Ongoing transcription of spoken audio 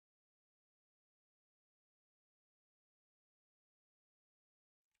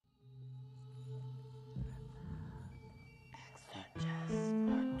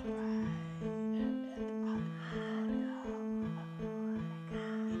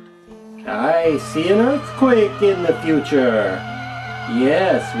I see an earthquake in the future.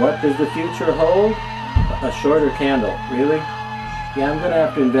 Yes, what does the future hold? A shorter candle. Really? Yeah, I'm going to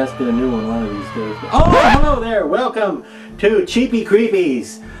have to invest in a new one of these days. Oh, hello there! Welcome to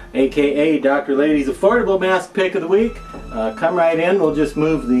Cheapies, aka Dr. Lady's affordable mask pick of the week. Come right in. We'll just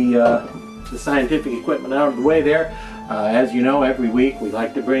move the scientific equipment out of the way there. As you know, every week we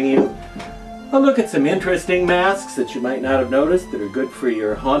like to bring you a look at some interesting masks that you might not have noticed that are good for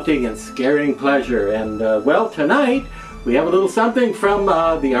your haunting and scaring pleasure. And well, tonight we have a little something from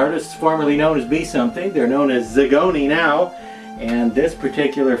the artists formerly known as Be Something. They're known as Zagone now, and this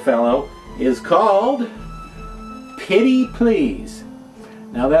particular fellow is called Pitty, Please.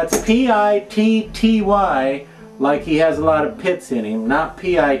 Now that's P-I-T-T-Y, like he has a lot of pits in him, not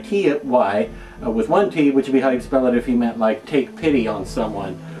P-I-T-Y with one T, which would be how you'd spell it if he meant like take pity on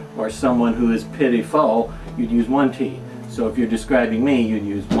someone, or someone who is pitiful, you'd use one T. So if you're describing me, you'd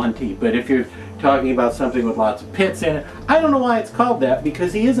use one T. But if you're talking about something with lots of pits in it, I don't know why it's called that,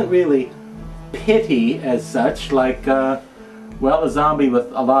 because he isn't really pitty as such, like, well, a zombie with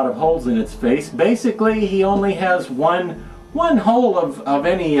a lot of holes in its face. Basically, he only has one hole of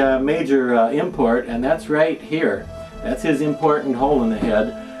any major import, and that's right here. That's his important hole in the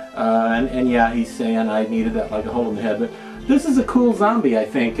head. And yeah, he's saying I needed that like a hole in the head. But this is a cool zombie, I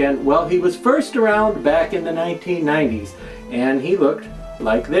think. And well, he was first around back in the 1990s, and he looked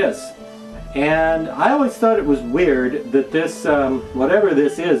like this. And I always thought it was weird that this, whatever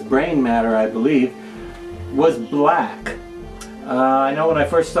this is, brain matter, I believe, was black. I know when I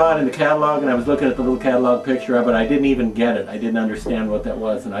first saw it in the catalog, and I was looking at the little catalog picture of it, I didn't even get it. I didn't understand what that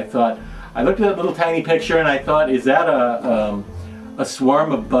was, and I thought, I looked at that little tiny picture, and I thought, is that a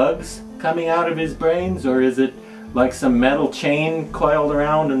swarm of bugs coming out of his brains, or is it like some metal chain coiled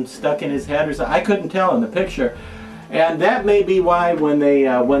around and stuck in his head or something? I couldn't tell in the picture. And that may be why when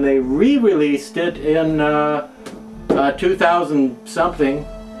they re-released it in 2000 something,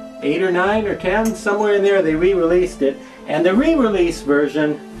 8 or 9 or 10, somewhere in there, they re-released it, and the re-release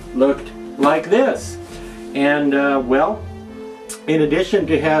version looked like this. And well, in addition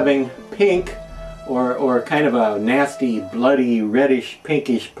to having pink or kind of a nasty, bloody, reddish,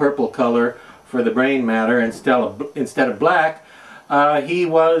 pinkish, purple color for the brain matter instead of black, he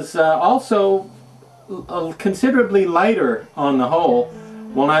was also considerably lighter on the whole.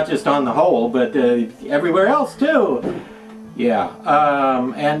 Well, not just on the whole, but everywhere else too. Yeah,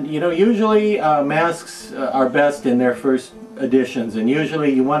 and you know, usually masks are best in their first editions, and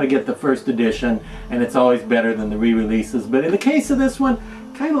usually you want to get the first edition, and it's always better than the re-releases. But in the case of this one,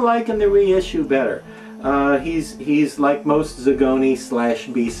 kind of liking the reissue better. He's like most Zagone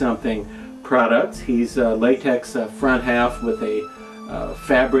 / Be Something products. He's latex front half with a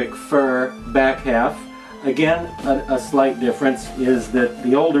fabric fur back half. Again, a slight difference is that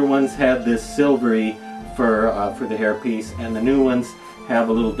the older ones had this silvery fur for the hairpiece, and the new ones have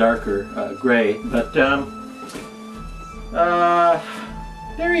a little darker gray. But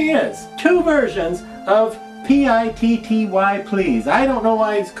there he is. 2 versions of P-I-T-T-Y, Please. I don't know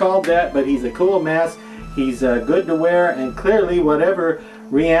why he's called that, but he's a cool mask. He's good to wear, and clearly whatever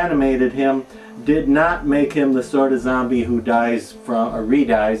reanimated him did not make him the sort of zombie who dies from, or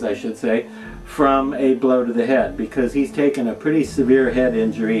re-dies, I should say, from a blow to the head, because he's taken a pretty severe head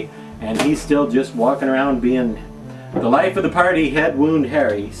injury, and he's still just walking around being the life of the party, head wound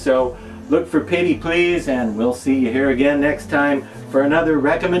Harry. So look for Pitty, Please, and we'll see you here again next time for another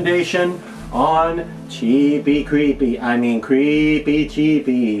recommendation on Creepy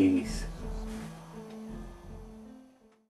Cheapies.